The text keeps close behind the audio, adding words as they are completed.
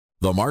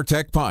The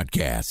MarTech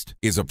Podcast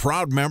is a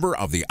proud member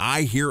of the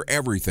I Hear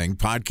Everything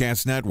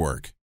Podcast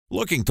Network.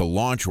 Looking to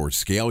launch or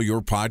scale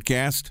your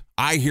podcast?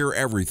 I Hear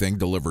Everything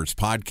delivers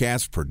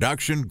podcast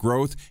production,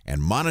 growth,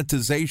 and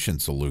monetization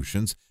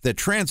solutions that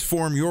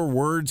transform your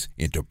words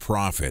into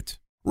profit.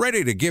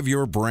 Ready to give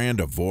your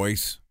brand a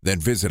voice? Then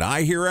visit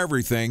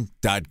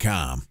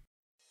iheareverything.com.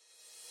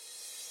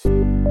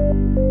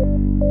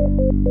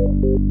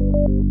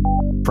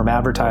 From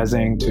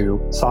advertising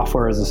to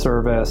software as a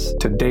service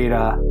to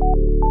data.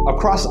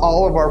 Across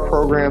all of our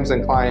programs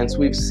and clients,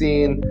 we've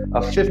seen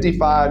a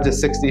 55 to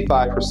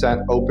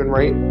 65% open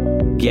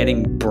rate.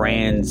 Getting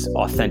brands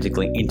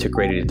authentically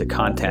integrated into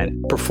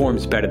content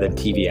performs better than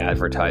TV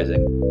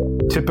advertising.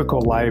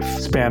 Typical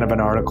lifespan of an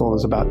article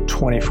is about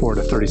 24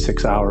 to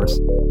 36 hours.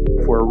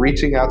 If we're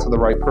reaching out to the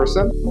right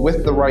person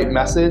with the right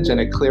message and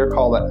a clear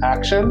call to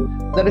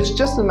action, then it's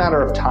just a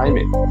matter of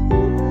timing.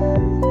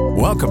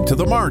 Welcome to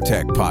the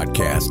MarTech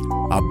Podcast,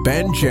 a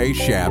Ben J.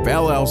 Schaap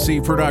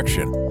LLC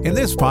production. In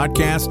this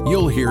podcast,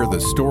 you'll hear the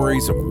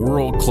stories of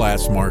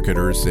world-class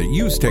marketers that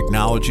use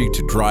technology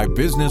to drive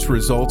business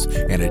results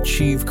and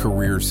achieve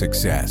career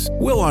success.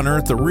 We'll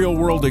unearth the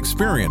real-world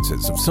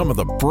experiences of some of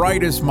the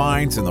brightest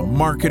minds in the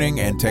marketing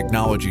and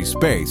technology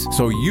space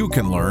so you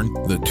can learn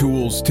the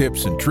tools,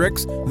 tips, and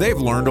tricks they've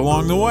learned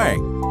along the way.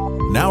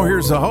 Now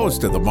here's the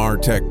host of the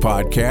MarTech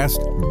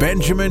Podcast,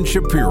 Benjamin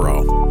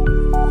Shapiro.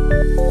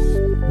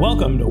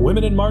 Welcome to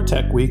Women in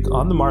MarTech Week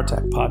on the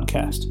MarTech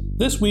Podcast.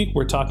 This week,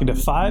 we're talking to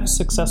 5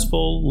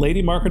 successful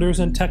lady marketers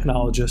and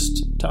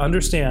technologists to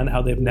understand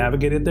how they've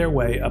navigated their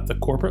way up the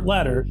corporate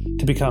ladder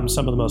to become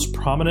some of the most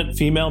prominent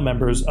female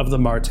members of the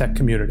MarTech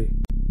community.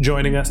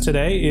 Joining us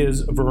today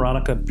is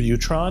Veronica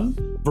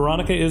Buitron.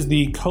 Veronica is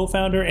the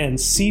co-founder and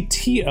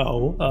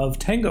CTO of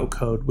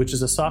TangoCode, which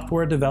is a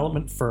software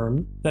development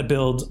firm that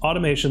builds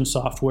automation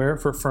software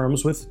for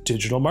firms with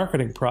digital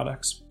marketing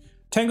products.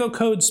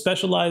 TangoCode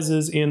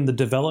specializes in the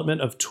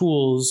development of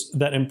tools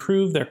that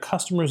improve their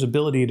customers'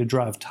 ability to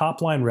drive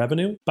top-line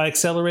revenue by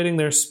accelerating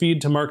their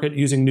speed to market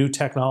using new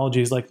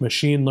technologies like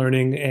machine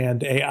learning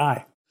and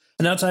AI.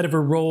 And outside of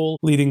her role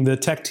leading the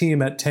tech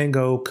team at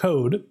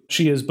TangoCode,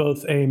 she is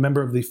both a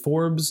member of the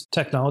Forbes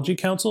Technology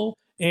Council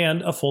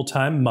and a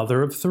full-time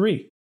mother of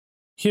 3.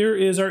 Here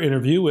is our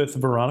interview with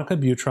Veronica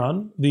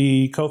Buitron,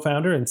 the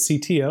co-founder and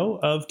CTO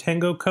of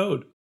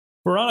TangoCode.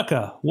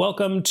 Veronica,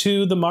 welcome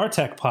to the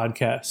MarTech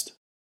Podcast.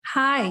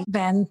 Hi,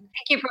 Ben.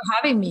 Thank you for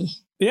having me.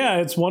 Yeah,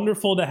 it's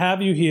wonderful to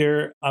have you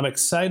here. I'm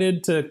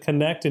excited to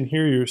connect and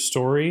hear your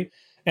story.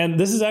 And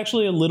this is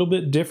actually a little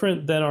bit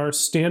different than our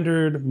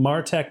standard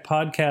MarTech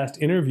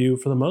podcast interview.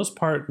 For the most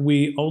part,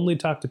 we only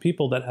talk to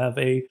people that have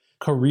a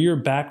career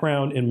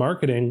background in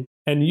marketing.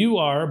 And you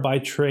are, by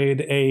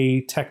trade,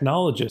 a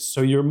technologist.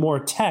 So you're more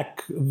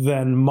tech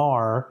than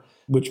Mar,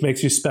 which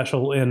makes you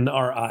special in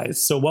our eyes.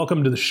 So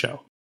welcome to the show.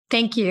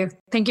 Thank you.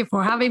 Thank you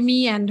for having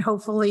me. And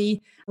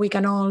hopefully we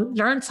can all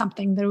learn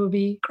something. That would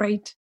be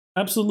great.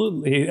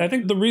 Absolutely. I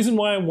think the reason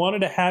why I wanted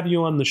to have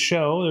you on the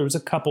show, there was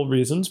a couple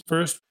reasons.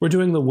 First, we're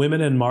doing the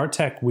Women in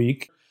MarTech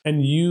Week,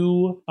 and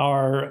you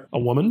are a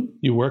woman.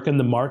 You work in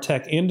the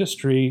MarTech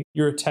industry.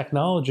 You're a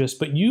technologist,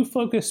 but you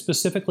focus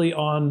specifically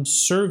on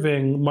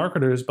serving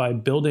marketers by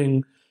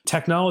building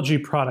technology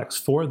products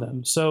for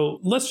them. So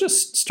let's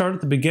just start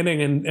at the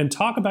beginning and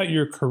talk about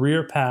your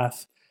career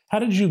path. How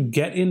did you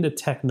get into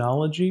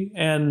technology,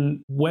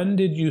 and when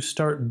did you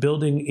start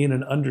building in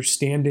an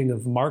understanding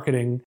of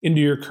marketing into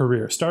your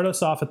career? Start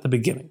us off at the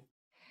beginning.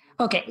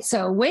 Okay,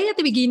 so way at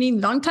the beginning,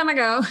 long time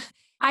ago,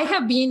 I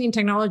have been in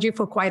technology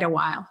for quite a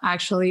while.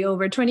 Actually,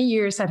 over 20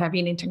 years I have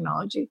been in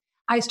technology.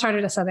 I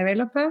started as a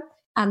developer,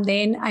 and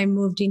then I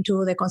moved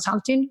into the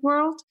consulting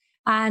world.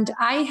 And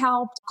I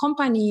helped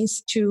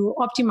companies to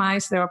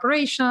optimize their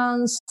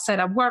operations, set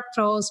up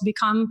workflows,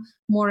 become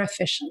more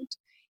efficient.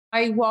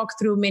 I walk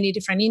through many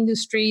different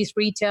industries,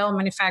 retail,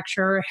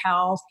 manufacturer,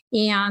 health,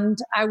 and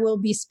I will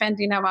be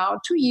spending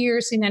about 2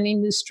 years in an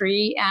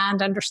industry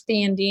and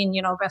understanding,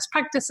 best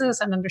practices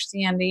and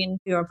understanding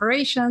the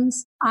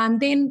operations. And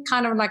then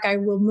kind of like I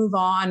will move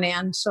on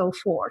and so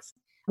forth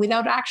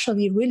without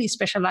actually really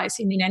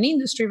specializing in an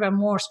industry, but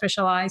more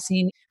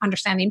specializing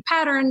understanding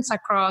patterns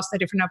across the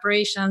different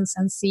operations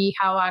and see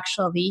how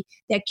actually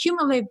the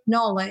accumulated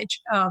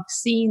knowledge of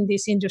seeing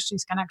these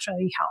industries can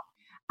actually help.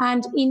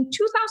 And in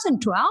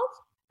 2012,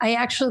 I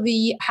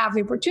actually have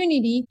the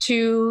opportunity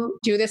to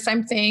do the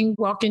same thing,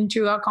 walk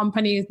into a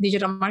company's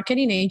digital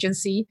marketing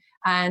agency,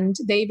 and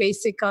they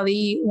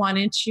basically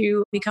wanted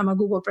to become a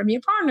Google Premier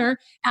Partner,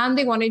 and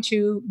they wanted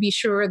to be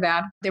sure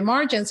that their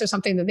margins are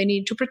something that they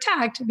need to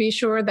protect, be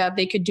sure that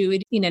they could do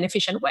it in an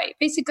efficient way.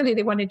 Basically,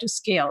 they wanted to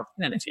scale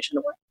in an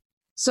efficient way.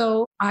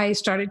 So I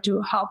started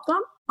to help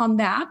them on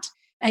that.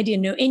 I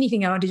didn't know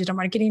anything about digital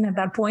marketing at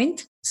that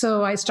point.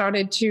 So I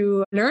started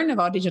to learn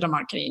about digital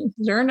marketing,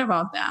 learn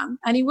about them,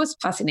 and it was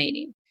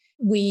fascinating.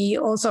 We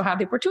also had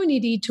the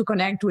opportunity to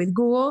connect with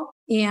Google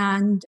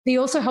And they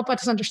also help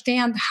us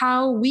understand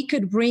how we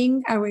could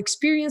bring our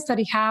experience that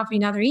we have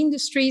in other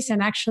industries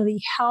and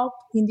actually help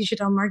in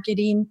digital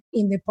marketing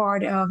in the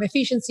part of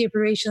efficiency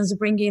operations,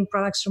 bringing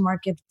products to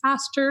market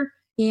faster.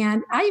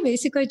 And I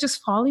basically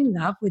just fall in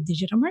love with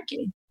digital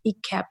marketing.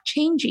 It kept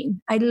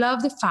changing. I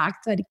love the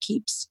fact that it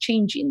keeps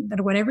changing,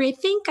 that whenever I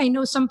think I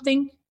know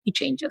something, it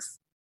changes.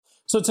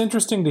 So it's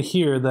interesting to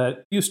hear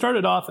that you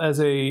started off as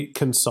a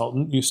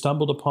consultant, you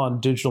stumbled upon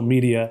digital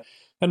media.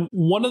 And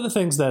one of the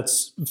things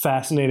that's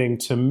fascinating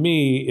to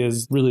me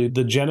is really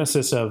the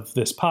genesis of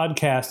this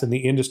podcast and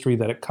the industry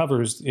that it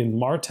covers in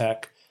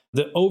MarTech,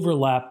 the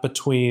overlap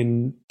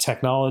between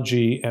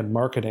technology and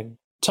marketing.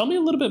 Tell me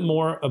a little bit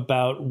more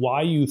about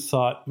why you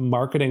thought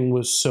marketing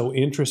was so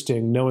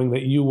interesting, knowing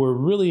that you were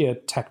really a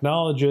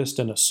technologist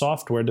and a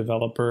software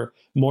developer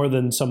more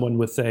than someone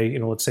with a,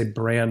 let's say,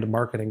 brand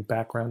marketing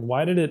background.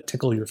 Why did it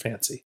tickle your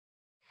fancy?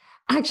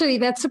 Actually,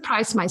 that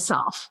surprised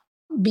myself.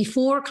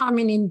 Before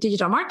coming in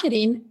digital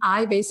marketing,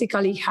 I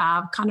basically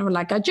have kind of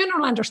like a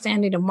general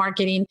understanding of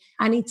marketing,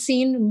 and it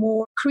seemed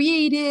more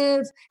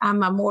creative.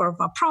 I'm a more of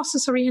a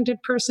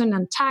process-oriented person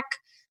and tech.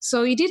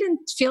 So it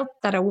didn't feel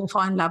that I will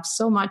fall in love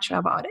so much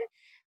about it.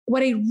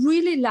 What I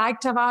really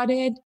liked about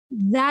it,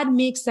 that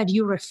mix that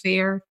you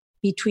refer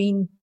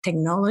between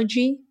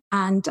technology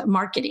and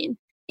marketing.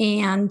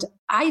 And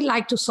I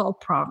like to solve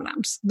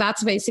problems.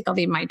 That's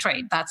basically my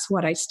trade. That's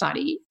what I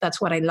study. That's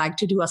what I like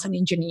to do as an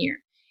engineer.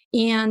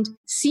 And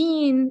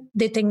seeing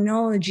the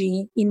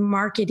technology in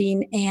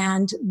marketing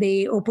and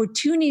the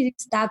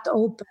opportunities that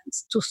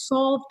opens to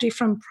solve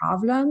different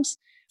problems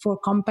for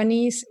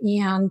companies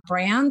and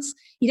brands,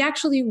 it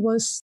actually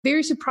was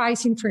very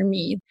surprising for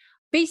me.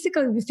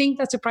 Basically, the thing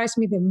that surprised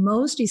me the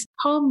most is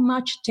how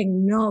much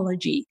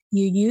technology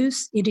you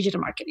use in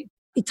digital marketing.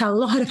 It's a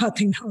lot about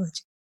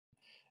technology.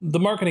 The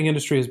marketing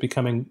industry is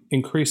becoming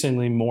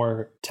increasingly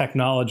more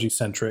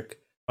technology-centric.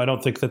 I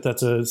don't think that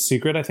that's a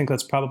secret. I think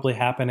that's probably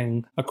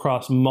happening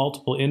across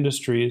multiple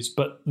industries.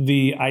 But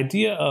the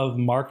idea of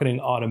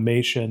marketing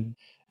automation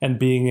and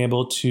being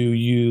able to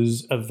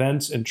use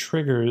events and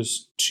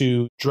triggers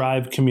to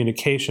drive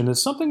communication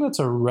is something that's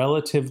a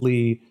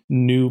relatively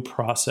new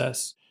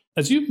process.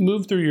 As you've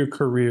moved through your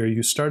career,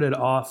 you started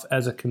off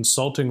as a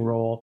consulting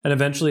role and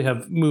eventually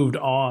have moved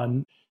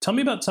on. Tell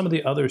me about some of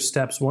the other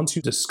steps once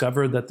you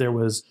discovered that there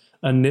was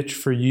a niche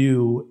for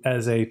you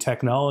as a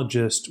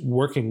technologist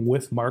working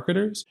with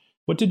marketers.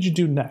 What did you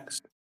do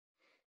next?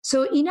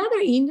 So in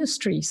other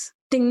industries,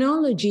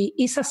 technology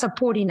is a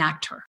supporting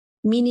actor,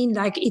 meaning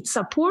like it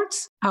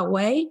supports a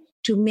way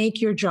to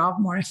make your job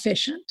more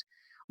efficient.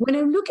 When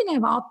I'm looking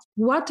about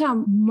what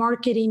a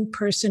marketing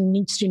person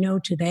needs to know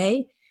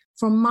today,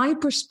 from my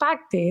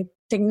perspective,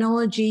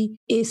 technology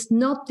is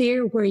not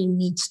there where it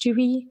needs to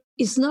be.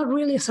 It's not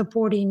really a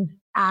supporting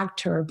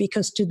actor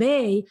because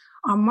today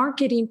a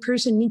marketing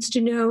person needs to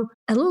know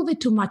a little bit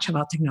too much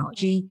about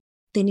technology.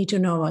 They need to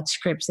know about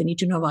scripts. They need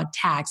to know about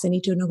tags. They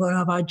need to know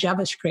about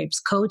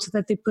JavaScripts, codes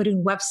that they put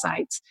in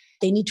websites.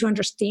 They need to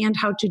understand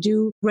how to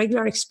do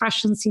regular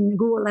expressions in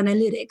Google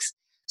Analytics.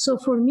 So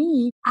for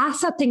me,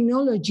 as a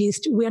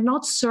technologist, we are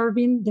not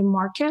serving the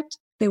market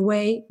the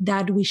way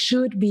that we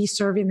should be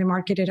serving the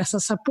market as a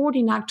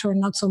supporting actor,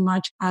 not so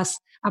much as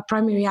a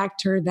primary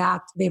actor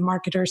that the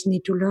marketers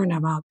need to learn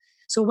about.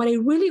 So what I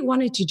really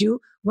wanted to do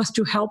was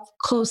to help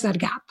close that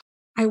gap.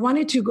 I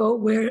wanted to go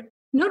where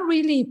not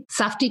really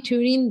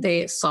substituting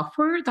the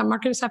software that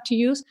marketers have to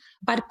use,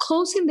 but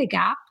closing the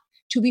gap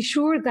to be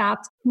sure that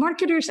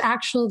marketers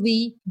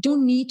actually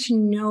don't need to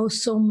know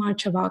so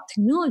much about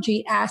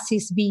technology as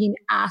is being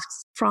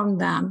asked from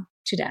them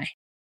today.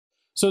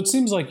 So it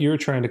seems like you're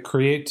trying to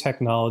create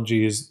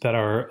technologies that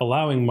are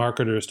allowing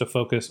marketers to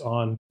focus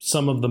on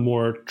some of the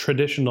more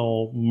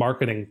traditional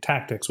marketing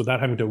tactics without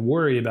having to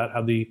worry about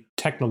how the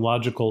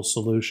technological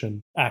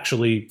solution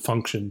actually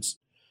functions.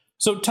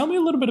 So tell me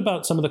a little bit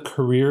about some of the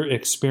career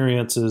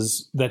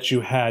experiences that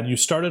you had. You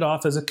started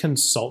off as a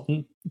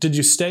consultant. Did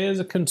you stay as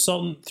a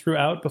consultant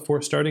throughout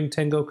before starting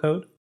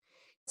TangoCode?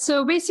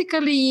 So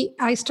basically,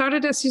 I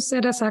started, as you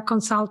said, as a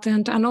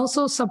consultant and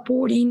also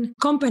supporting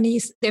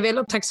companies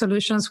develop tech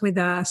solutions with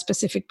a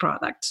specific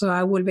product. So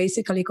I will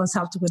basically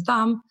consult with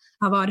them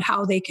about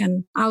how they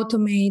can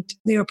automate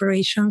the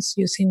operations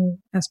using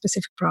a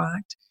specific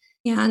product.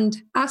 And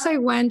as I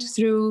went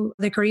through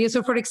the career,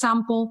 so for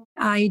example,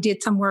 I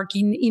did some work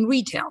in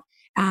retail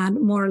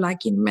and more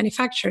like in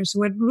manufacturers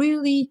where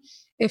really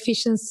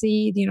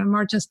efficiency,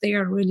 margins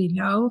there are really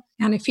low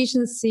and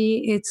efficiency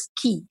is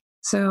key.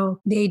 So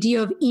the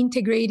idea of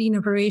integrating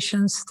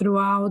operations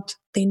throughout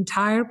the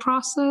entire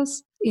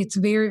process, it's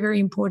very, very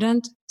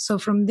important. So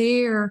from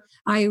there,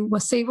 I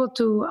was able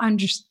to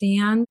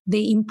understand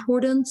the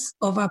importance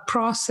of a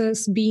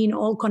process being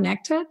all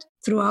connected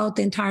throughout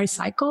the entire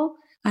cycle.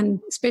 And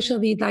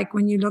especially like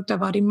when you looked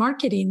about in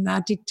marketing,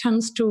 that it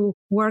tends to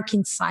work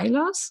in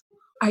silos.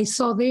 I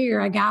saw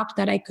there a gap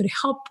that I could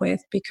help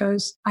with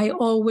because I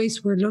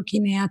always were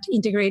looking at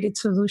integrated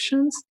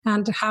solutions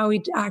and how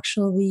it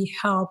actually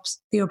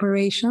helps the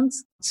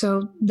operations.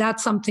 So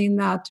that's something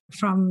that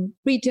from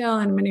retail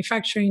and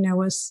manufacturing, I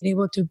was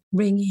able to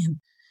bring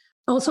in.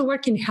 Also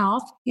work in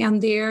health,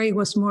 and there it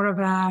was more of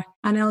a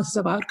analysis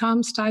of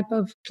outcomes type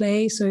of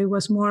play. So it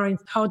was more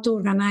of how to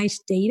organize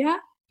data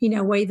in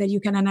a way that you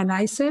can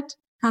analyze it.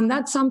 And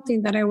that's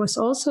something that I was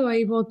also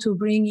able to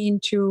bring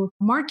into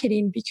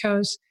marketing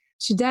because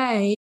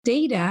today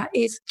data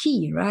is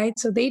key, right?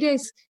 So data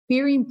is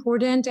very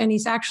important and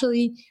is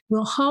actually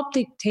will help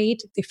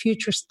dictate the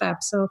future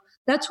steps. So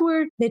that's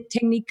where the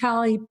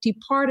technicality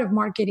part of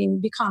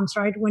marketing becomes,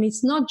 right? When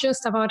it's not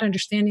just about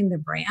understanding the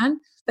brand,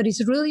 but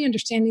it's really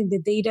understanding the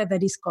data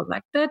that is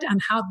collected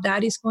and how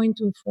that is going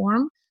to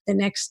inform the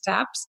next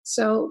steps.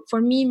 So for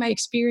me, my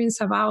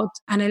experience about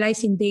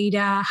analyzing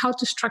data, how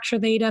to structure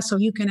data so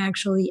you can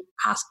actually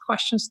ask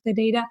questions to the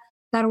data,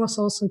 that was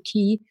also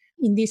key.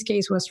 In this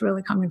case, was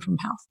really coming from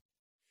health.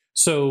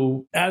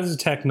 So as a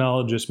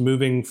technologist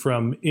moving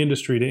from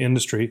industry to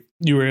industry,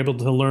 you were able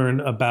to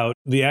learn about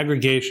the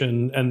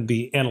aggregation and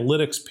the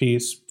analytics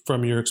piece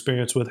from your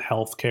experience with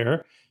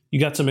healthcare. You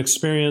got some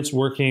experience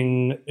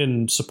working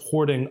in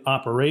supporting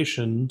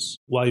operations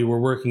while you were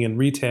working in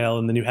retail,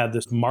 and then you had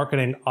this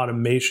marketing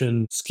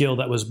automation skill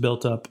that was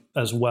built up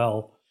as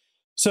well.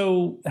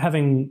 So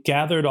having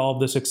gathered all of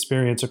this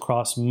experience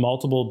across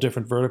multiple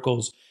different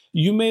verticals,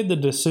 you made the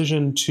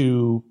decision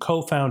to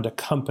co-found a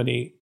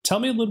company. Tell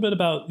me a little bit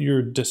about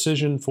your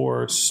decision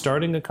for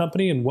starting a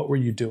company and what were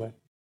you doing?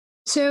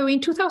 So in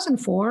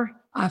 2004,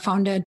 I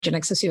founded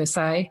Genexus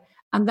USA,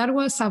 and that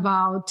was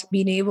about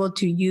being able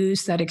to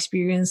use that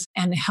experience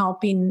and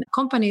helping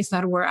companies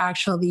that were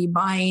actually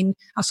buying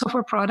a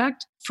software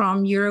product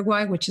from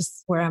Uruguay, which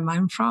is where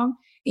I'm from,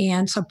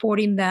 and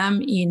supporting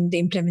them in the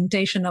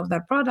implementation of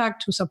that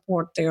product to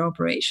support their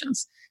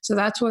operations. So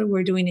that's what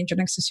we're doing in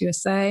Genexus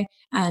USA.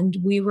 And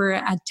we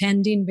were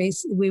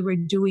we were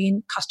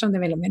doing custom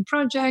development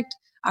project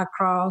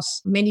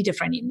across many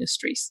different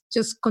industries,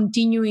 just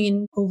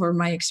continuing over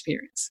my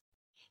experience.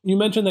 You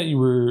mentioned that you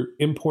were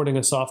importing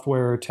a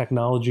software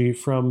technology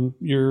from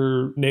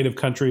your native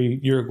country,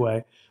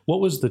 Uruguay.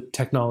 What was the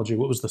technology?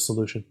 What was the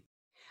solution?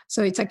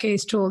 So it's a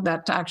case tool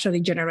that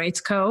actually generates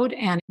code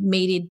and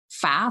made it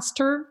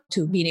faster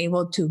to being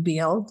able to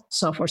build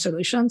software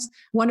solutions.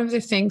 One of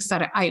the things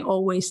that I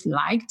always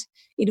liked,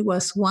 it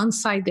was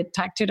once I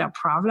detected a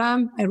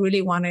problem, I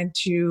really wanted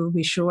to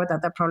be sure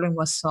that the problem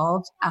was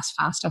solved as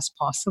fast as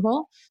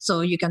possible.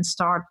 So you can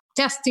start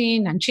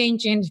testing and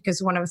changing,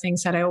 because one of the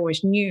things that I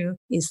always knew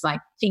is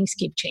like things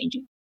keep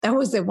changing. That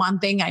was the one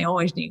thing I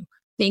always knew.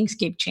 Things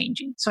keep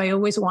changing. So I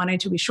always wanted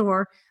to be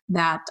sure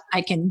that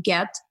I can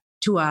get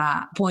to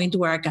a point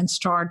where I can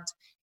start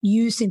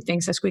using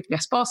things as quickly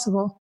as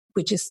possible,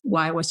 which is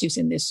why I was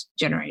using this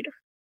generator.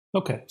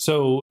 Okay,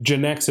 so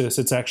Genexus,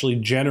 it's actually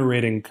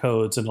generating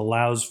codes and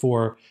allows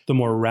for the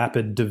more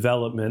rapid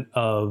development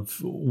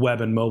of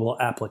web and mobile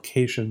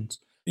applications.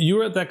 You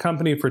were at that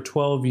company for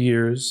 12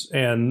 years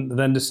and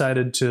then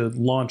decided to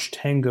launch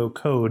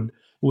TangoCode,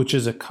 which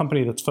is a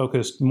company that's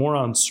focused more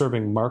on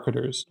serving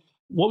marketers.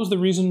 What was the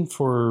reason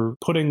for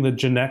putting the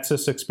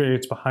Genexus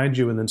experience behind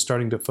you and then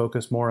starting to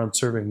focus more on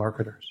serving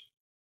marketers?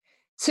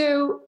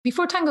 So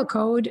before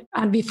TangoCode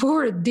and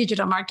before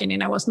digital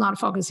marketing, I was not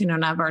focusing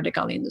on a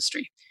vertical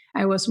industry.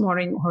 I was more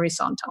in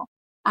horizontal.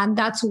 And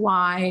that's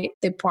why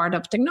the part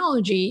of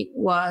technology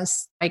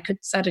was I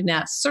could set in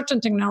a certain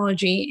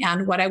technology,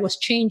 and what I was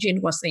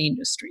changing was the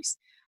industries.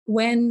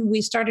 When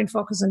we started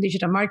focus on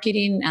digital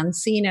marketing and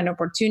seeing an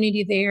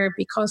opportunity there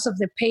because of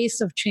the pace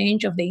of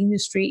change of the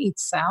industry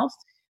itself,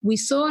 we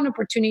saw an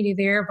opportunity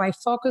there by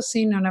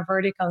focusing on a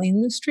vertical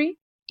industry.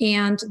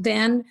 And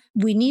then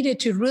we needed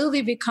to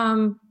really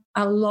become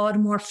a lot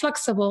more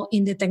flexible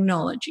in the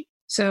technology.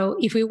 So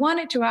if we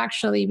wanted to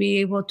actually be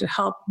able to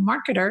help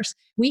marketers,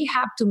 we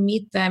have to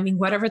meet them in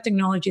whatever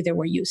technology they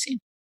were using.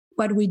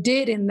 What we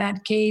did in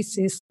that case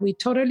is we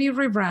totally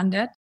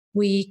rebranded.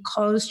 We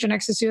closed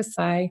Genexus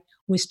USA.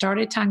 We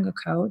started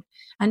TangoCode.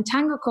 And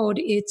TangoCode,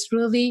 it's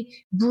really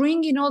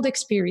bringing all the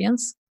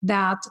experience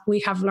that we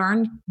have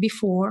learned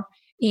before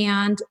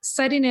and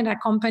setting in a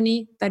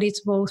company that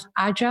is both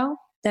agile,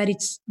 that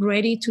it's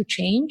ready to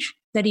change,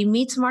 that it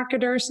meets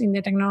marketers in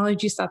the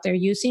technologies that they're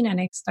using and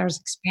it starts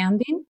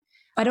expanding.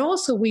 But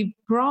also we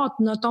brought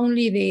not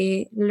only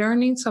the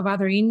learnings of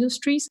other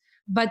industries,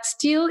 but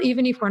still,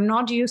 even if we're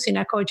not using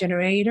a code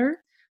generator,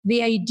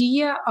 the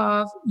idea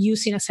of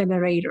using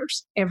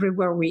accelerators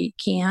everywhere we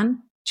can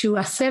to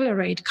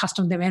accelerate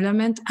custom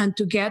development and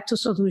to get to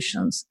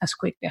solutions as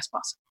quickly as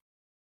possible.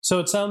 So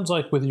it sounds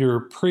like with your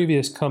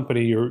previous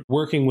company, you're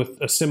working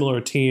with a similar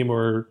team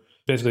or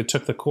basically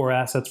took the core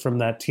assets from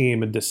that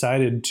team and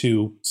decided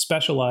to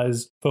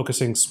specialize,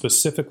 focusing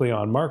specifically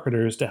on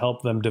marketers to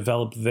help them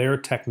develop their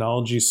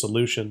technology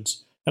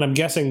solutions. And I'm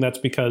guessing that's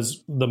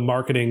because the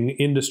marketing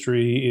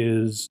industry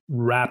is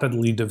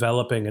rapidly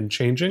developing and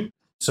changing.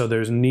 So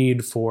there's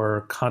need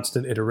for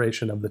constant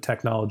iteration of the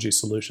technology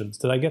solutions.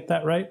 Did I get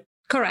that right?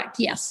 Correct.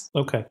 Yes.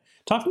 Okay.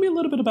 Talk to me a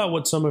little bit about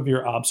what some of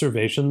your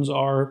observations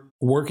are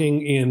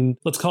working in,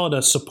 let's call it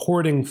a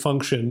supporting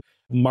function.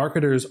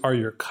 Marketers are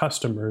your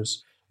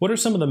customers. What are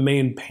some of the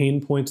main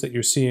pain points that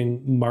you're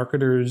seeing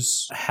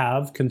marketers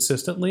have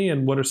consistently,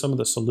 and what are some of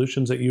the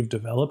solutions that you've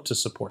developed to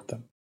support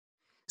them?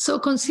 So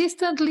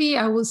consistently,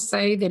 I would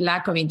say the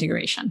lack of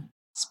integration,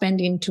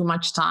 spending too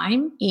much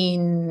time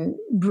in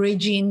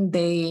bridging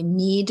the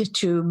need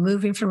to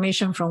move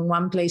information from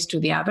one place to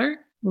the other,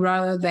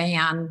 rather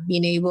than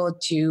being able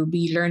to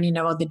be learning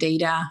about the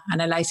data,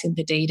 analyzing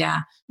the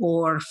data,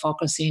 or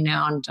focusing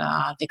on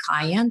the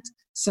client.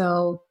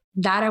 So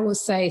that I would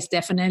say is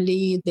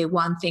definitely the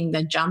one thing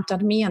that jumped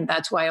at me. And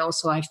that's why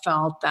also I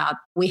felt that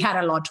we had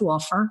a lot to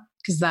offer,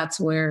 because that's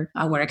where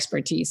our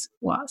expertise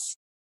was.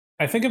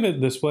 I think of it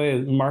this way: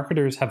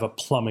 marketers have a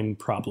plumbing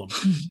problem,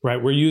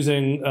 right? We're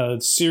using a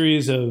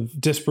series of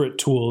disparate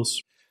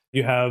tools.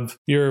 You have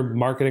your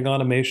marketing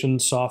automation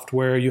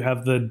software. You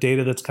have the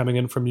data that's coming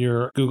in from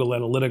your Google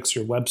Analytics,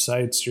 your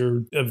websites,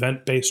 your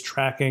event-based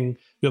tracking.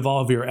 You have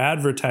all of your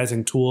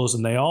advertising tools,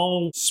 and they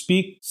all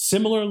speak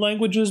similar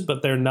languages,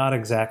 but they're not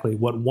exactly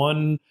what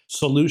one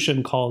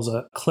solution calls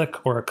a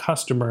click or a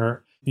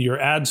customer. Your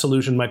ad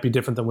solution might be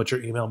different than what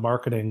your email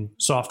marketing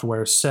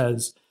software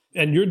says.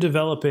 And you're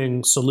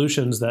developing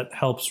solutions that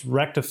helps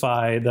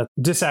rectify that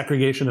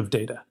disaggregation of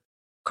data.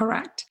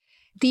 Correct.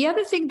 The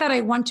other thing that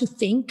I want to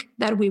think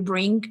that we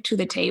bring to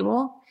the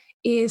table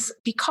is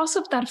because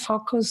of that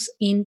focus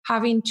in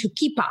having to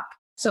keep up.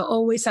 So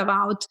always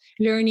about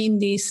learning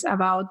this,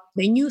 about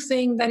the new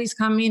thing that is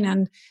coming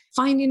and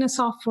finding a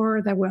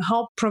software that will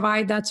help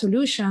provide that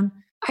solution.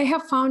 I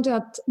have found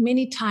that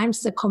many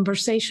times the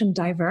conversation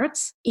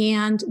diverts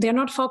and they're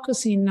not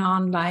focusing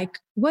on like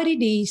what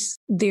it is,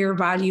 their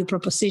value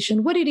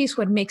proposition, what it is,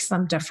 what makes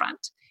them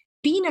different.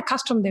 Being a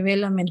custom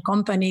development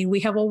company, we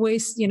have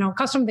always,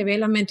 custom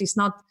development is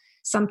not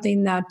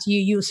something that you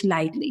use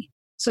lightly.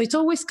 So it's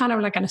always kind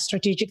of like a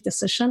strategic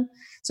decision.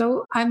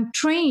 So I'm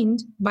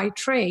trained by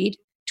trade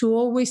to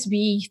always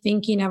be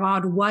thinking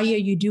about why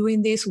are you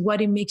doing this,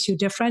 what it makes you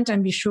different,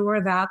 and be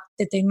sure that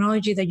the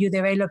technology that you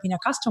develop in a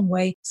custom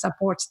way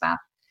supports that.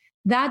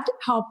 That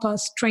helps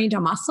us train the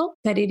muscle,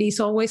 that it is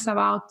always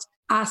about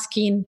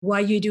asking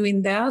why you're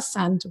doing this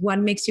and what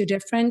makes you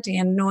different,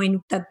 and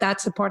knowing that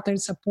that's a part of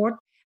support.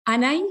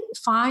 And I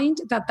find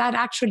that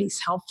actually is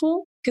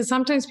helpful, because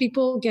sometimes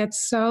people get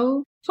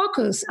so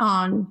focused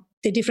on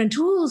the different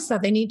tools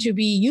that they need to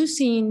be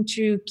using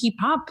to keep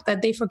up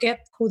that they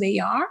forget who they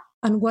are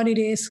and what it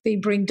is they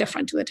bring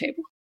different to the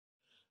table.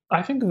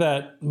 I think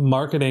that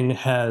marketing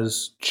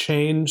has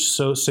changed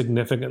so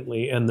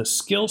significantly, and the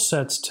skill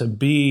sets to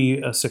be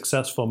a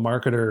successful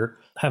marketer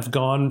have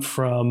gone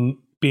from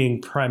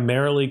being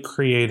primarily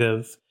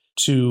creative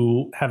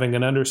to having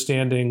an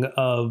understanding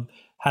of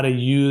how to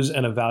use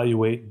and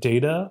evaluate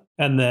data,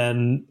 and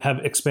then have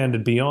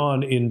expanded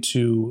beyond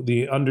into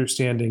the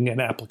understanding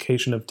and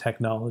application of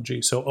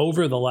technology. So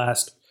over the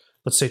last,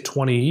 let's say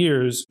 20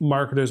 years,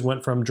 marketers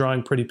went from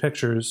drawing pretty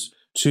pictures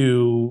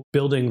to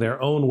building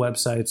their own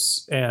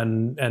websites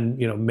and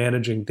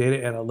managing data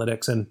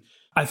analytics. And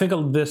I think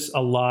of this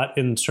a lot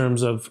in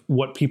terms of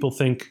what people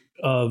think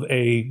of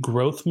a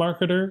growth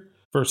marketer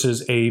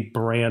versus a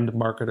brand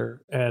marketer.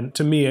 And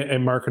to me, a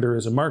marketer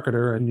is a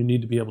marketer, and you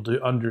need to be able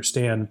to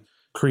understand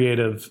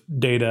creative,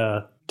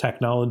 data,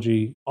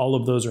 technology. All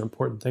of those are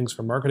important things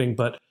for marketing.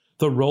 But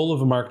the role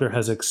of a marketer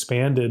has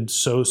expanded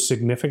so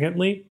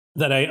significantly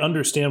that I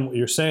understand what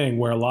you're saying,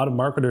 where a lot of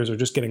marketers are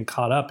just getting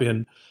caught up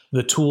in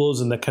the tools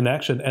and the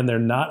connection, and they're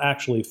not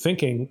actually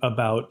thinking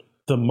about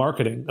the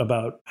marketing,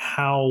 about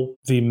how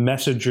the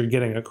message you're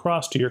getting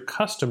across to your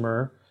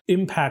customer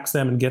impacts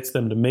them and gets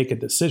them to make a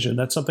decision.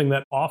 That's something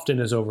that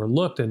often is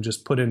overlooked and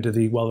just put into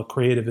the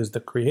creative is the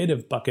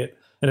creative bucket.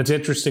 And it's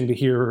interesting to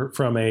hear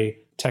from a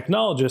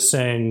technologist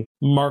saying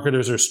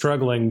marketers are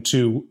struggling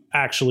to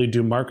actually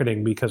do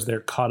marketing because they're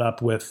caught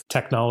up with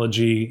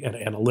technology and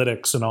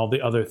analytics and all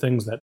the other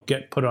things that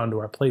get put onto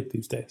our plate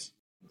these days.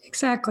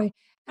 Exactly.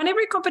 And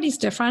every company is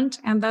different.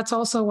 And that's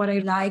also what I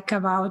like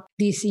about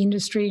this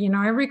industry.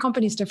 Every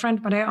company is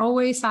different, but I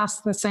always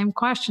ask the same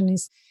question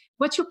is,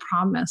 what's your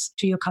promise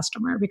to your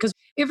customer? Because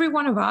every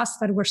one of us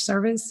that we're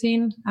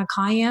servicing a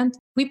client,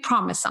 we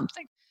promise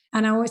something.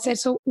 And I always say,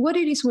 so what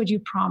it is what you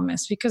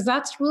promise? Because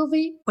that's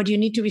really what you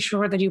need to be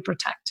sure that you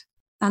protect.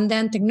 And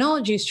then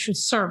technologies should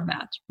serve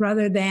that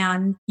rather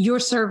than you're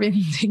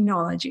serving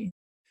technology.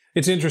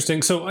 It's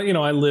interesting. So,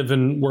 I live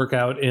and work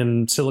out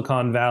in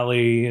Silicon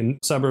Valley in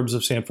suburbs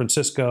of San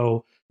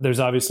Francisco. There's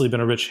obviously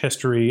been a rich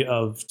history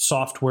of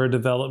software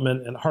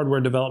development and hardware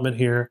development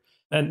here.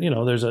 And,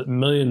 there's a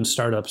million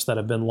startups that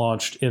have been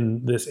launched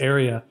in this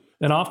area.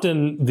 And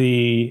often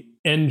the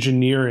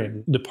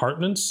engineering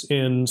departments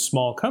in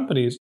small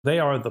companies, they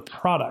are the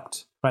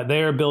product, right?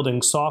 They are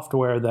building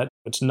software that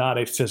it's not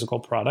a physical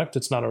product.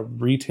 It's not a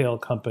retail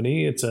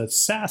company. It's a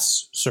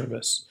SaaS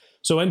service.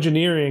 So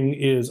engineering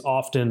is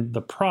often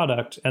the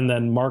product, and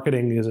then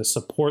marketing is a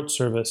support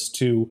service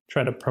to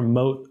try to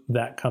promote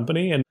that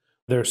company. And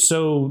they're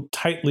so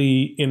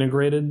tightly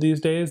integrated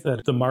these days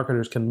that the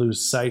marketers can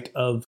lose sight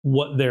of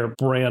what their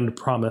brand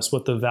promise,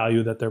 what the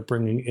value that they're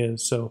bringing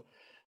is. So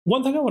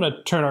one thing I want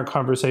to turn our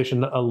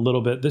conversation a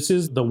little bit, this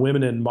is the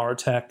Women in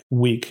MarTech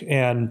week.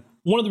 And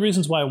one of the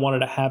reasons why I wanted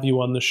to have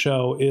you on the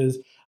show is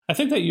I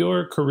think that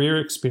your career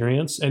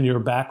experience and your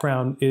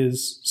background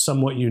is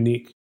somewhat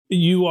unique.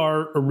 You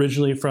are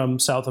originally from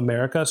South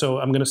America. So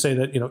I'm going to say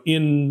that,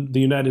 in the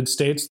United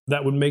States,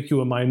 that would make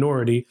you a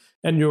minority.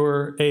 And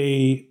you're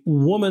a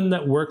woman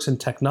that works in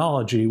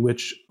technology,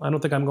 which I don't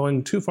think I'm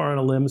going too far on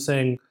a limb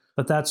saying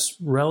that that's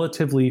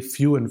relatively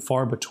few and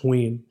far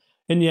between.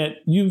 And yet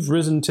you've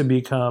risen to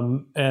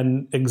become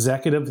an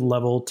executive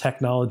level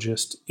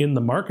technologist in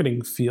the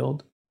marketing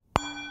field.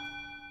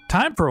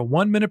 Time for a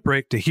 1-minute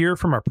break to hear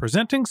from our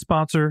presenting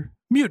sponsor,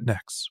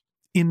 Mutinex.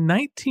 In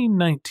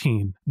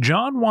 1919,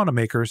 John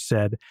Wanamaker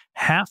said,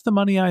 "Half the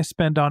money I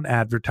spend on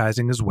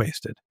advertising is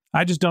wasted.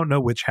 I just don't know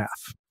which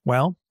half."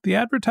 Well, the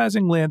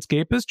advertising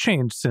landscape has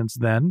changed since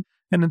then,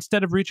 and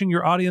instead of reaching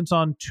your audience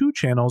on 2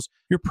 channels,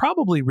 you're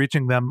probably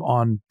reaching them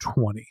on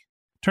 20.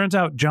 Turns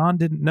out John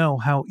didn't know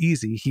how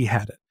easy he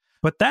had it.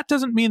 But that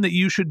doesn't mean that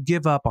you should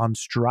give up on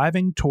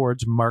striving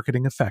towards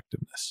marketing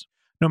effectiveness.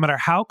 No matter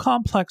how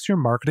complex your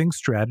marketing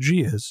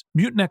strategy is,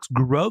 Mutinex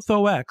Growth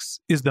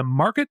OX is the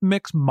market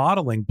mix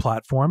modeling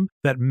platform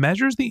that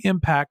measures the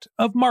impact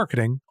of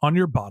marketing on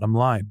your bottom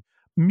line.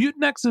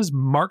 Mutinex's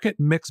market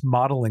mix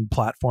modeling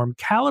platform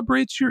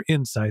calibrates your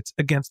insights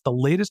against the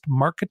latest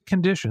market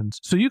conditions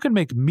so you can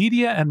make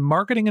media and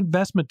marketing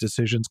investment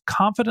decisions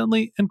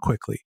confidently and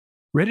quickly.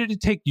 Ready to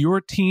take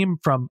your team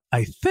from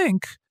I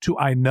think to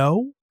I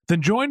know?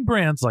 Then join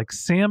brands like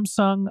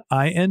Samsung,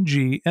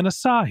 ING, and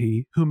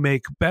Asahi who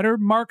make better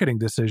marketing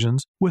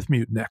decisions with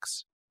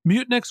Mutinex.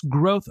 Mutinex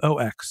Growth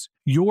OX.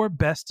 Your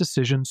best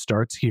decision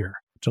starts here.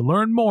 To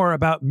learn more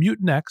about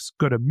Mutinex,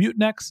 go to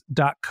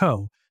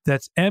mutinex.co.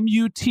 That's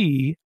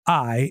MUTINEX.co.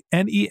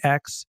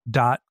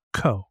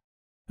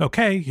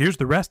 Okay, here's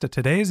the rest of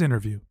today's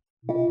interview.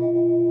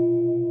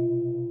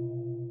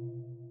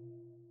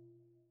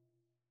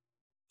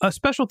 A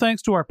special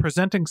thanks to our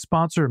presenting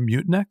sponsor,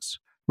 Mutinex.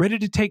 Ready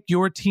to take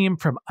your team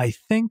from I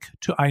think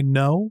to I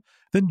know?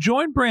 Then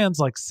join brands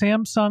like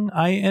Samsung,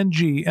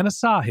 ING, and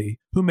Asahi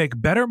who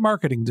make better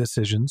marketing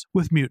decisions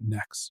with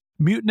Mutinex.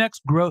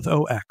 Mutinex Growth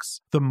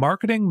OX, the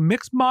marketing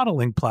mix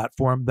modeling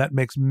platform that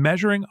makes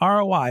measuring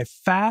ROI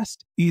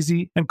fast,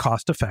 easy, and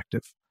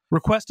cost-effective.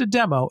 Request a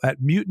demo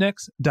at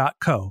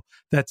mutinex.co.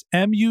 That's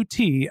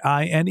MUTINEX.co.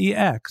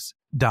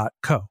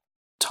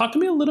 Talk to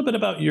me a little bit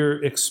about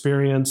your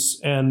experience,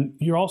 and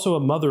you're also a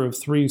mother of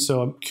 3,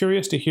 so I'm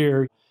curious to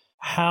hear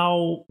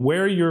how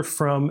where you're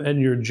from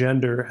and your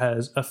gender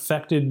has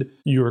affected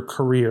your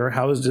career.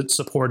 How has it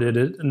supported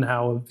it, and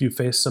how have you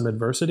faced some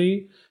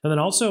adversity? And then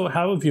also,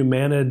 how have you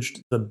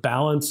managed the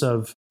balance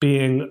of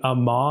being a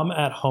mom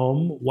at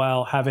home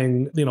while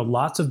having,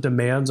 lots of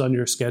demands on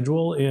your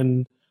schedule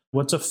in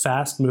what's a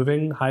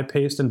fast-moving,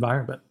 high-paced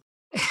environment?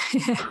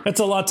 It's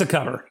a lot to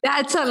cover.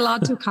 That's a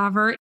lot to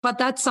cover, but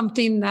that's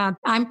something that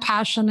I'm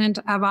passionate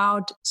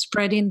about,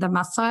 spreading the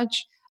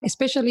message,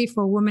 especially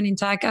for women in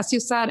tech. As you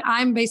said,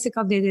 I'm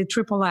basically the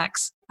triple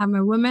X. I'm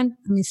a woman,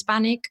 I'm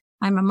Hispanic,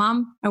 I'm a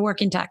mom, I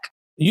work in tech.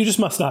 You just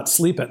must not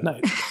sleep at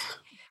night.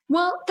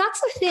 Well,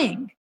 that's the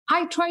thing.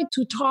 I try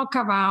to talk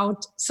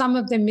about some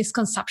of the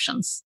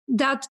misconceptions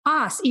that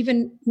us,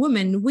 even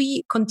women,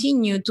 we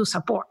continue to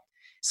support.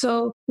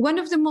 So one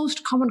of the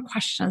most common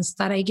questions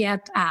that I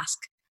get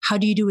asked, how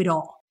do you do it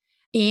all?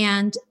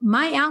 And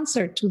my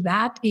answer to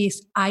that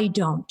is I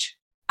don't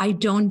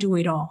do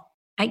it all.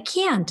 I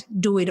can't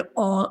do it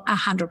all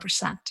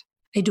 100%.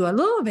 I do a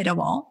little bit of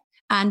all,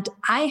 and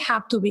I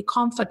have to be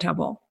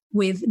comfortable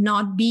with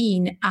not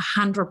being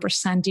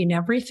 100% in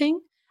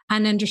everything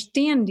and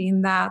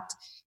understanding that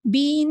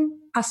being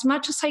as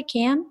much as I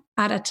can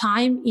at a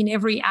time in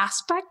every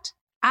aspect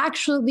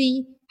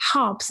actually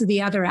helps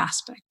the other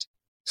aspect.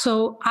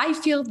 So I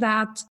feel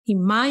that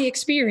in my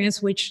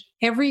experience, which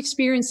every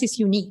experience is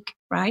unique,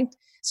 right?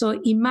 So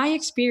in my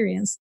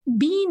experience,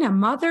 being a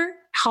mother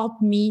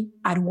helped me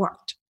at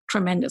work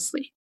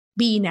tremendously.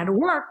 Being at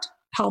work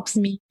helps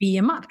me be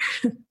a mother.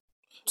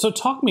 So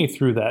talk me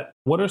through that.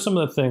 What are some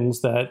of the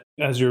things that,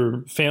 as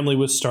your family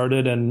was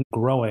started and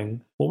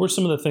growing, what were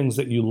some of the things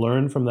that you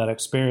learned from that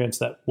experience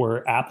that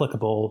were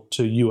applicable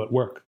to you at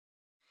work?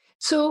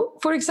 So,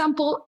 for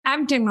example,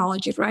 I'm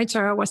technology, right? So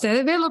I was a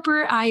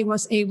developer. I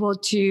was able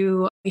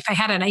to, if I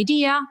had an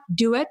idea,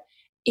 do it.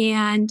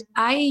 And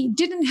I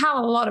didn't have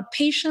a lot of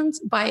patience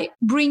by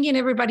bringing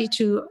everybody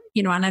to,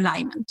 an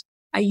alignment.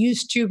 I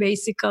used to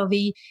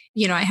basically,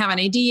 I have an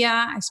idea,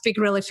 I speak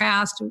really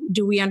fast.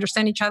 Do we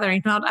understand each other?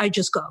 If not, I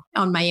just go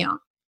on my own.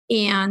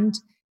 And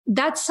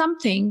that's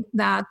something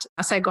that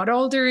as I got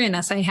older and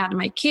as I had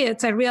my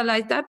kids, I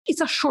realized that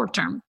it's a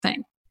short-term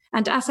thing.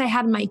 And as I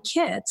had my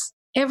kids,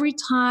 every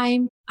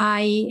time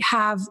I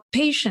have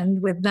patience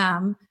with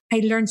them,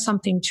 I learn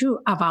something too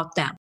about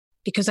them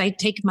because I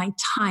take my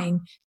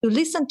time to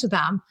listen to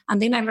them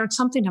and then I learn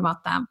something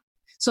about them.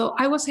 So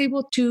I was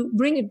able to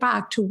bring it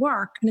back to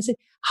work. And I said,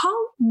 how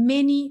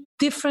many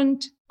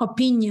different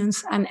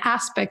opinions and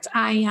aspects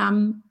I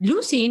am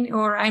losing,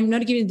 or I'm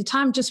not giving the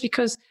time just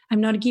because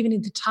I'm not giving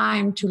it the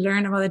time to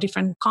learn about the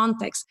different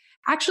contexts.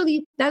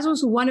 Actually, that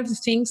was one of the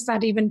things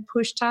that even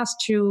pushed us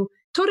to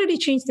totally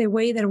change the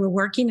way that we're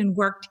working and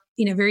worked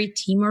in a very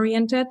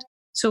team-oriented.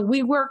 So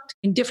we worked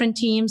in different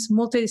teams,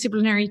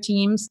 multidisciplinary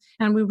teams,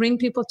 and we bring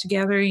people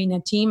together in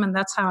a team. And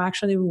that's how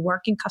actually we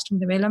work in customer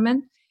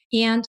development.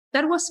 And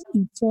that was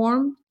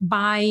informed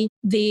by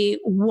the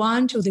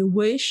want or the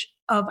wish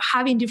of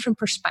having different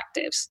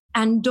perspectives.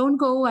 And don't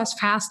go as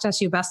fast as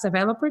your best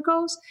developer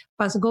goes,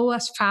 but go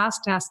as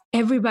fast as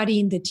everybody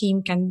in the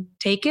team can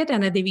take it.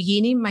 And at the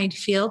beginning might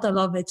feel a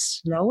little bit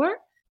slower,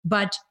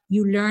 but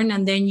you learn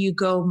and then you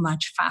go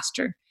much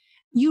faster.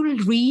 You'll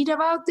read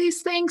about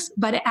these things,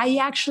 but I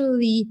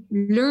actually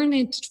learn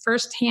it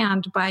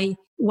firsthand by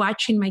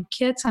watching my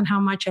kids and how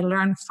much I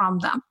learn from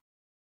them.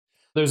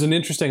 There's an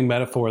interesting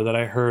metaphor that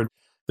I heard.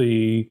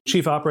 The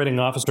chief operating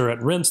officer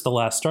at Rinse, the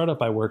last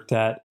startup I worked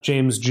at,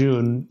 James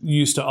June,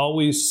 used to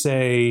always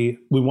say,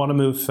 we want to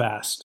move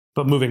fast,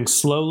 but moving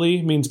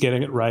slowly means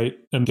getting it right,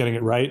 and getting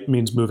it right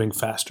means moving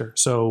faster.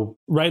 So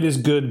right is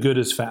good, good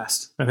is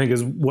fast, I think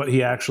is what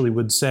he actually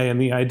would say. And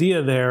the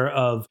idea there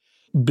of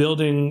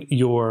building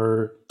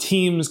your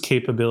team's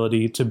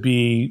capability to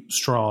be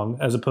strong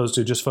as opposed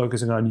to just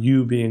focusing on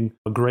you being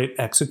a great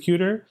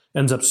executor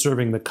ends up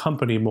serving the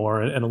company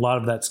more. And a lot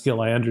of that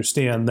skill, I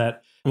understand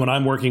that when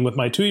I'm working with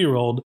my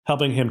 2-year-old,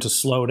 helping him to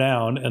slow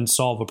down and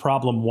solve a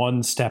problem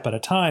one step at a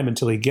time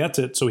until he gets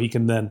it so he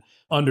can then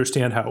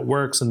understand how it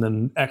works and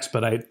then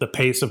expedite the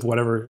pace of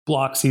whatever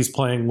blocks he's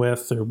playing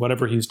with or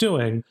whatever he's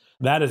doing.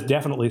 That is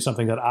definitely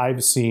something that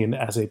I've seen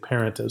as a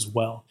parent as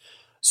well.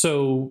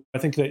 So I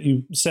think that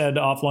you said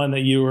offline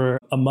that you were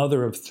a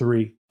mother of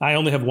 3. I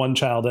only have 1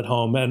 child at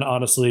home, and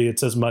honestly,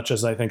 it's as much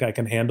as I think I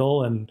can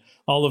handle. And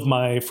all of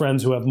my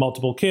friends who have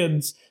multiple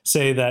kids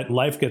say that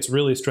life gets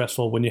really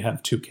stressful when you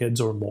have 2 kids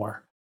or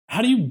more.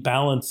 How do you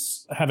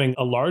balance having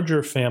a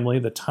larger family,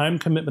 the time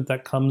commitment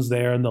that comes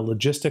there and the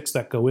logistics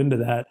that go into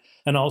that,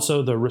 and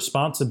also the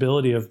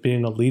responsibility of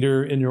being a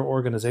leader in your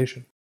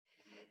organization?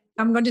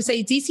 I'm going to say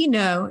it's easy.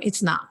 No,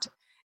 it's not.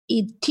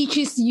 It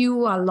teaches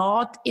you a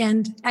lot.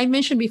 And I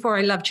mentioned before,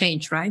 I love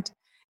change, right?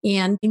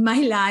 And in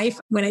my life,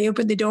 when I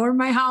open the door in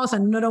my house, I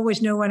not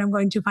always know what I'm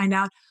going to find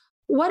out.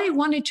 What I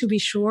wanted to be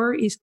sure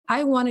is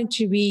I wanted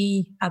to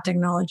be a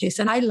technologist,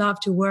 and I love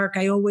to work.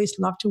 I always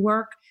love to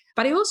work,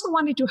 but I also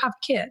wanted to have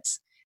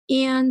kids.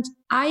 And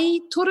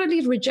I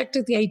totally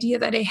rejected the idea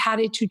that I had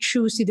to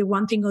choose either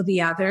one thing or the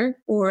other,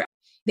 or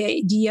the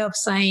idea of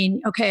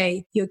saying,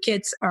 okay, your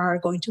kids are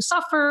going to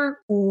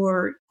suffer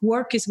or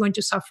work is going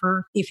to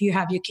suffer if you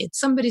have your kids.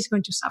 Somebody's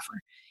going to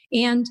suffer.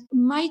 And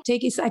my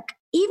take is like,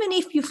 even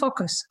if you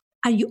focus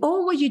and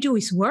all what you do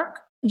is work,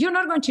 you're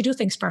not going to do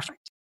things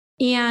perfect.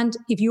 And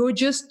if you're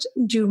just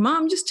your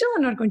mom, you're still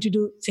not going to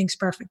do things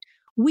perfect.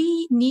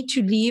 We need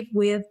to live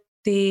with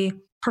the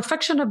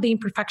perfection of the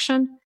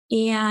imperfection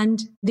and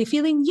the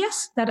feeling,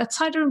 yes, that at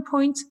certain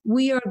points,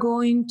 we are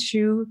going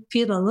to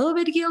feel a little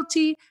bit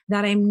guilty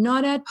that I'm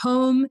not at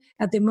home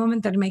at the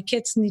moment that my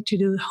kids need to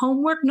do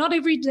homework, not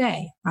every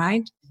day,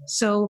 right?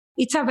 So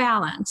it's a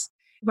balance.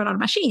 We're not a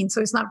machine, so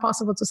it's not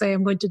possible to say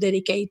I'm going to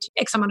dedicate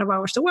X amount of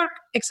hours to work,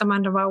 X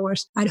amount of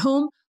hours at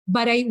home.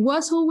 But I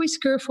was always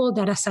careful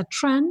that as a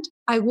trend,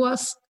 I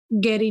was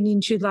getting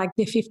into like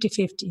the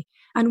 50-50.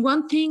 And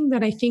one thing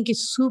that I think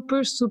is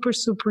super, super,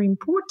 super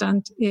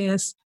important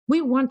is we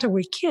want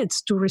our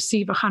kids to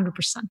receive 100%,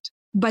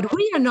 but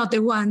we are not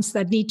the ones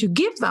that need to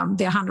give them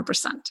the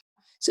 100%.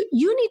 So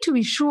you need to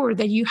be sure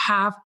that you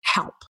have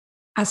help.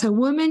 As a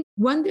woman,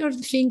 one of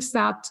the things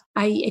that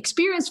I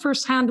experienced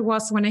firsthand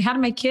was when I had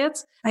my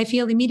kids, I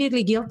feel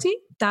immediately guilty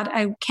that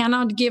I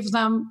cannot give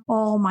them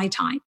all my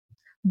time.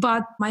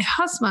 But my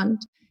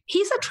husband,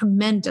 he's a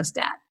tremendous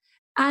dad.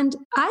 And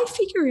I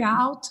figured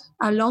out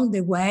along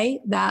the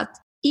way that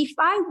if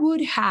I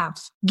would have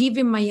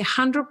given my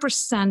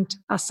 100%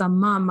 as a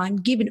mom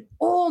and given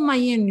all my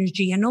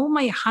energy and all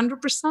my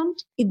 100%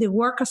 in the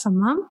work as a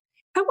mom,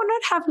 I would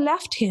not have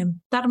left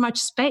him that much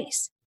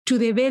space to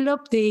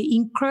develop the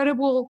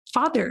incredible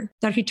father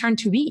that he turned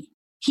to be.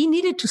 He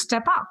needed to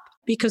step up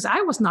because I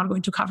was not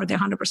going to cover the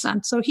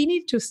 100%. So he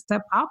needed to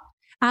step up.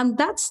 And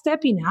that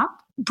stepping up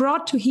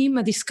brought to him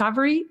a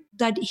discovery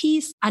that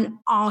he's an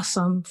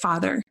awesome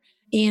father.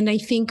 And I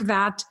think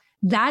that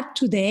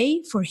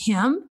today for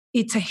him,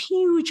 it's a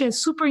huge and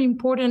super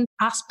important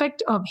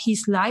aspect of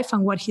his life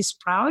and what he's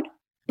proud.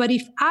 But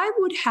if I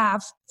would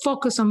have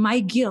focused on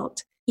my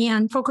guilt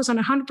and focused on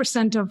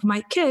 100% of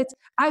my kids,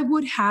 I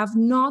would have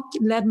not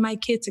let my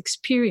kids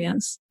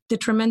experience the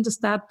tremendous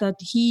dad that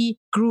he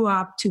grew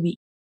up to be.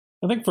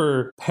 I think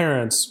for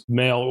parents,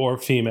 male or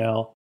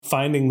female,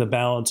 finding the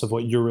balance of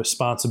what your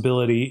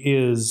responsibility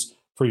is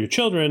for your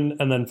children,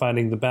 and then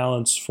finding the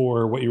balance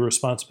for what your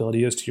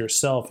responsibility is to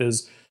yourself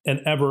is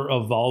an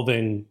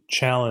ever-evolving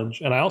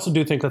challenge. And I also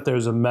do think that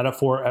there's a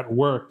metaphor at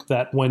work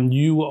that when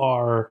you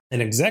are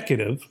an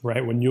executive,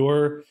 right, when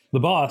you're the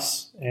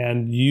boss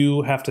and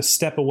you have to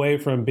step away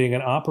from being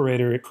an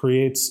operator, it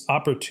creates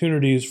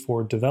opportunities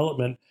for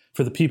development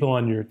for the people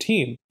on your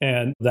team.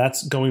 And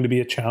that's going to be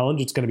a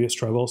challenge. It's going to be a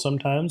struggle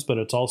sometimes, but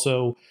it's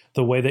also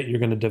the way that you're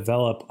going to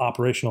develop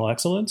operational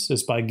excellence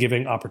is by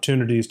giving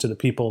opportunities to the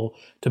people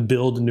to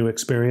build new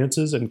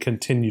experiences and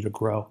continue to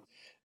grow.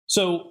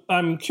 So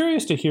I'm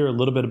curious to hear a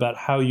little bit about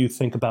how you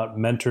think about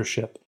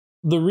mentorship.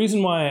 The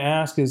reason why I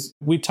ask is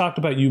we talked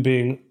about you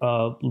being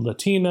a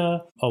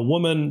Latina, a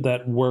woman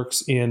that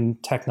works in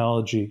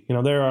technology. You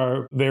know, there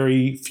are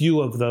very few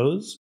of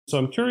those. So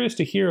I'm curious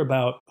to hear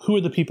about who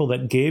are the people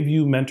that gave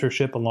you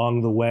mentorship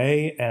along the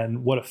way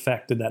and what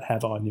effect did that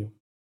have on you?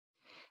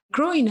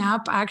 Growing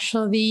up,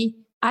 actually,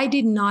 I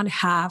did not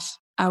have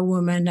a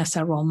woman as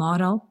a role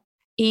model.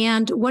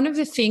 And one of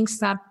the things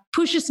that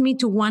pushes me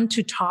to want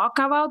to talk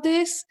about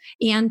this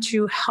and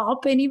to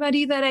help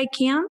anybody that I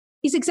can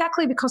is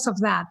exactly because of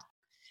that.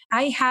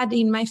 I had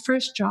in my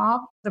first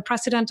job, the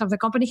president of the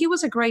company, he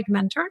was a great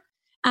mentor.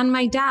 And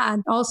my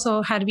dad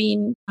also had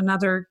been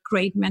another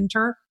great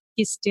mentor.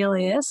 He still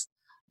is.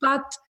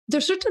 But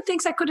there's certain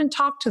things I couldn't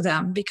talk to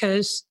them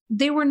because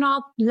they were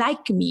not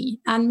like me.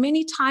 And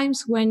many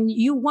times when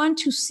you want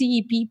to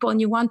see people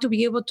and you want to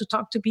be able to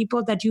talk to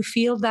people that you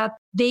feel that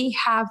they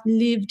have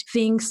lived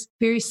things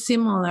very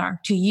similar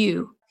to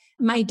you.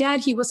 My dad,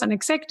 he was an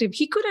executive.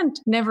 He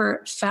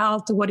never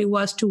felt what it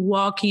was to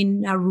walk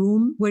in a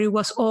room where it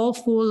was all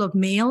full of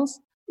males,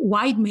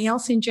 white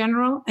males in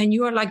general, and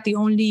you are like the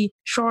only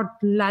short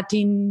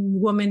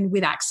Latin woman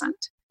with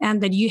accent,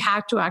 and that you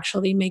had to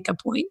actually make a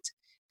point.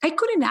 I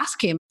couldn't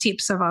ask him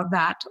tips about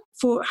that.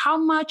 For how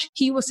much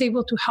he was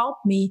able to help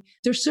me,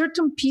 there's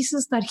certain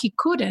pieces that he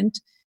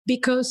couldn't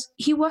because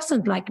he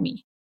wasn't like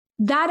me.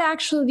 That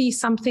actually is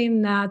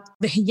something that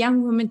the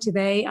young women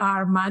today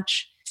are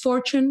much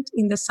fortunate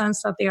in the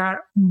sense that they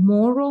are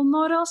more role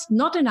models,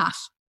 not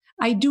enough.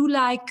 I do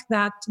like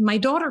that my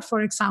daughter,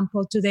 for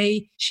example,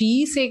 today,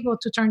 she is able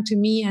to turn to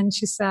me and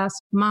she says,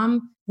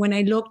 Mom, when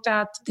I looked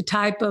at the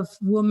type of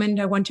woman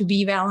I want to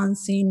be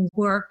balancing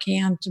work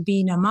and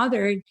being a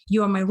mother,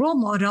 you are my role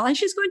model. And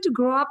she's going to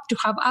grow up to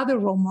have other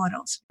role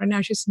models. Right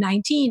now she's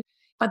 19.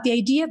 But the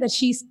idea that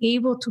she's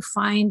able to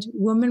find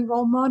women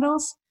role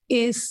models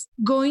is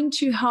going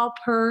to help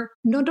her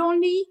not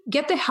only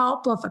get the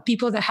help of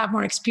people that have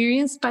more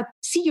experience, but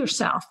see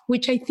yourself,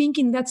 which I think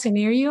in that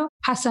scenario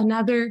has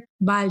another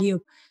value.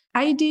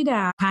 I did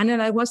a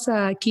panel. I was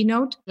a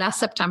keynote last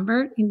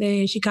September in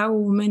the Chicago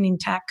Women in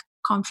Tech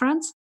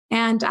conference.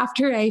 And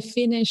after I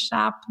finished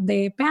up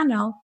the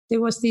panel,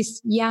 there was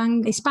this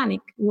young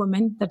Hispanic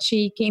woman that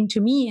she came to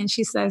me and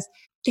she says,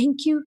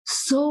 thank you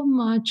so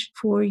much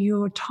for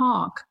your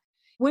talk.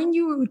 When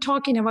you were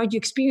talking about your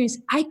experience,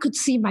 I could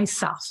see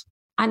myself.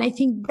 And I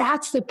think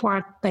that's the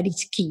part that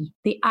is key.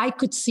 I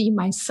could see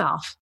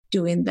myself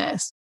doing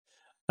this.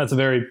 That's a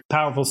very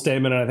powerful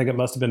statement. And I think it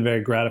must have been very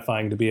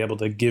gratifying to be able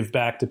to give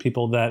back to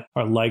people that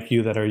are like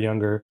you, that are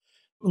younger.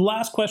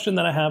 Last question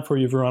that I have for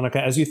you, Veronica,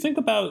 as you think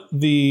about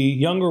the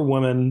younger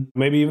women,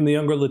 maybe even the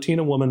younger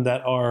Latina women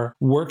that are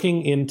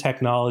working in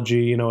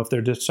technology, you know, if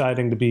they're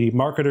deciding to be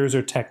marketers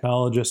or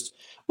technologists,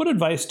 what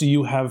advice do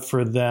you have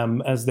for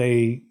them as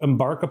they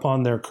embark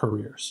upon their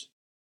careers?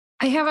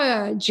 I have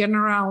a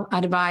general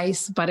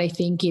advice, but I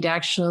think it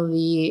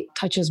actually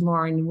touches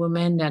more in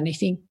women. And I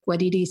think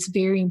what it is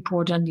very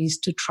important is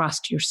to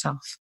trust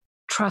yourself.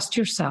 Trust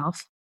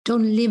yourself.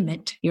 Don't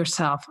limit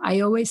yourself. I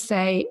always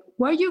say,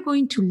 why are you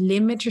going to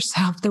limit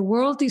yourself? The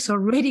world is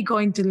already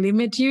going to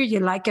limit you, you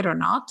like it or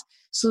not.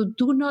 So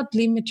do not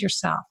limit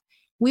yourself.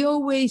 We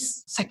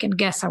always second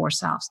guess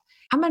ourselves.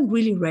 Am I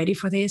really ready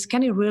for this?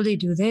 Can I really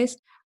do this?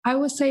 I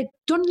would say,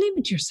 don't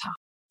limit yourself.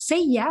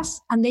 Say yes,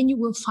 and then you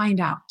will find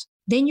out.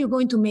 Then you're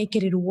going to make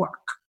it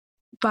work.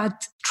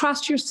 But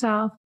trust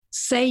yourself,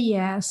 say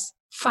yes,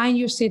 find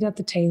your seat at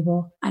the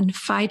table, and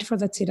fight for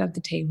that seat at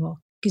the table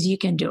because you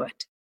can do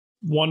it.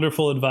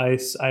 Wonderful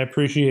advice. I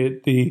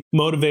appreciate the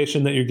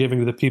motivation that you're giving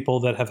to the people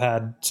that have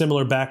had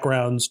similar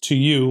backgrounds to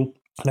you.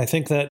 And I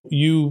think that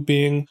you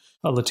being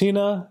a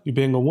Latina, you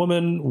being a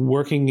woman,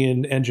 working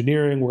in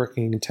engineering,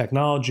 working in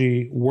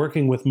technology,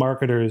 working with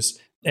marketers,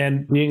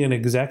 and being an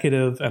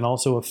executive and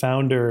also a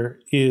founder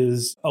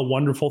is a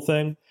wonderful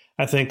thing.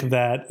 I think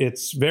that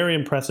it's very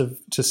impressive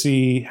to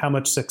see how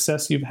much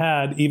success you've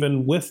had,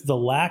 even with the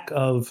lack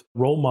of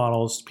role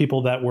models,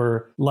 people that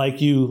were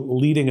like you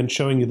leading and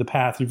showing you the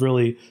path. You've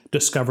really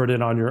discovered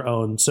it on your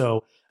own.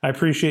 So I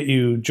appreciate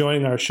you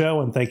joining our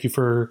show and thank you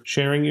for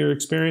sharing your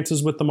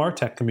experiences with the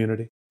MarTech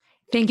community.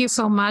 Thank you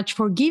so much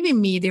for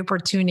giving me the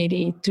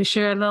opportunity to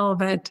share a little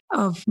bit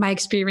of my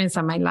experience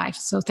and my life.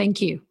 So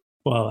thank you.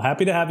 Well,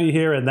 happy to have you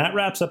here. And that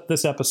wraps up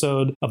this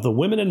episode of the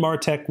Women in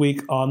MarTech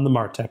Week on the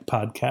MarTech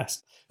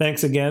podcast.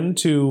 Thanks again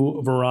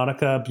to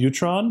Veronica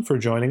Buitron for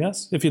joining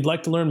us. If you'd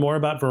like to learn more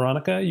about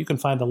Veronica, you can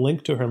find a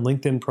link to her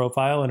LinkedIn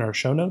profile in our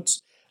show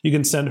notes. You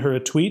can send her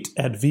a tweet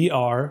at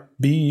VRBUITRON,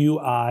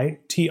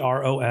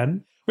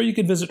 or you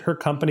could visit her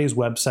company's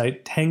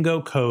website,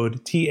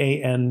 TangoCode,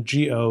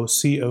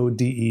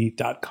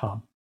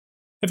 TANGOCODE.com.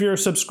 If you're a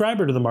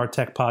subscriber to the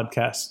MarTech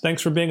podcast,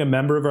 thanks for being a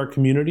member of our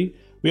community.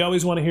 We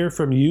always want to hear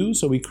from you,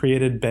 so we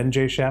created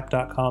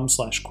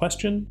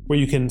benjshap.com/question, where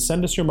you can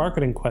send us your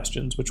marketing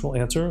questions, which we'll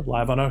answer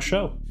live on our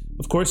show.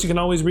 Of course, you can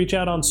always reach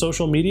out on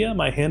social media.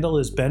 My handle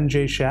is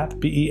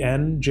benjshap,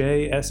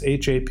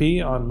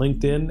 BENJSHAP, on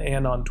LinkedIn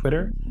and on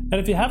Twitter.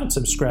 And if you haven't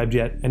subscribed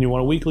yet and you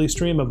want a weekly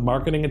stream of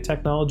marketing and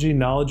technology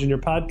knowledge in your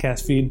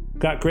podcast feed,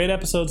 we've got great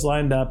episodes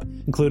lined up,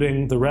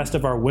 including the rest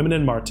of our Women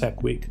in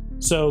MarTech week.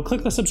 So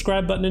click the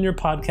subscribe button in your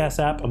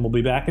podcast app and we'll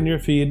be back in your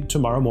feed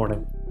tomorrow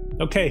morning.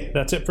 Okay,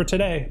 that's it for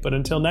today, but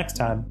until next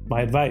time,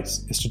 my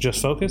advice is to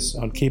just focus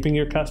on keeping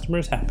your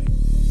customers happy.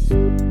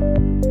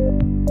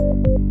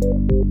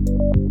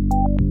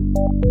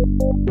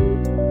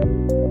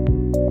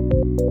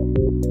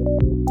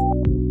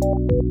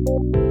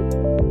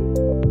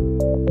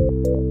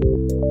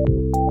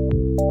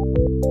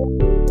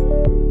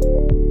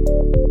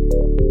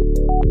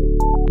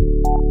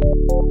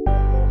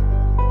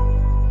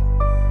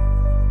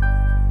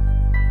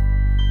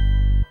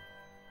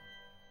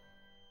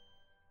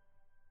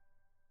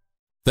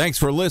 Thanks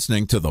for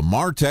listening to the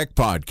MarTech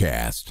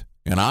Podcast,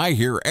 and I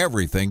Hear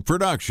Everything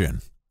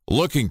production.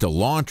 Looking to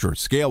launch or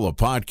scale a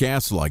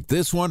podcast like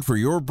this one for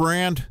your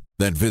brand?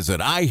 Then visit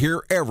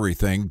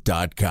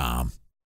iheareverything.com.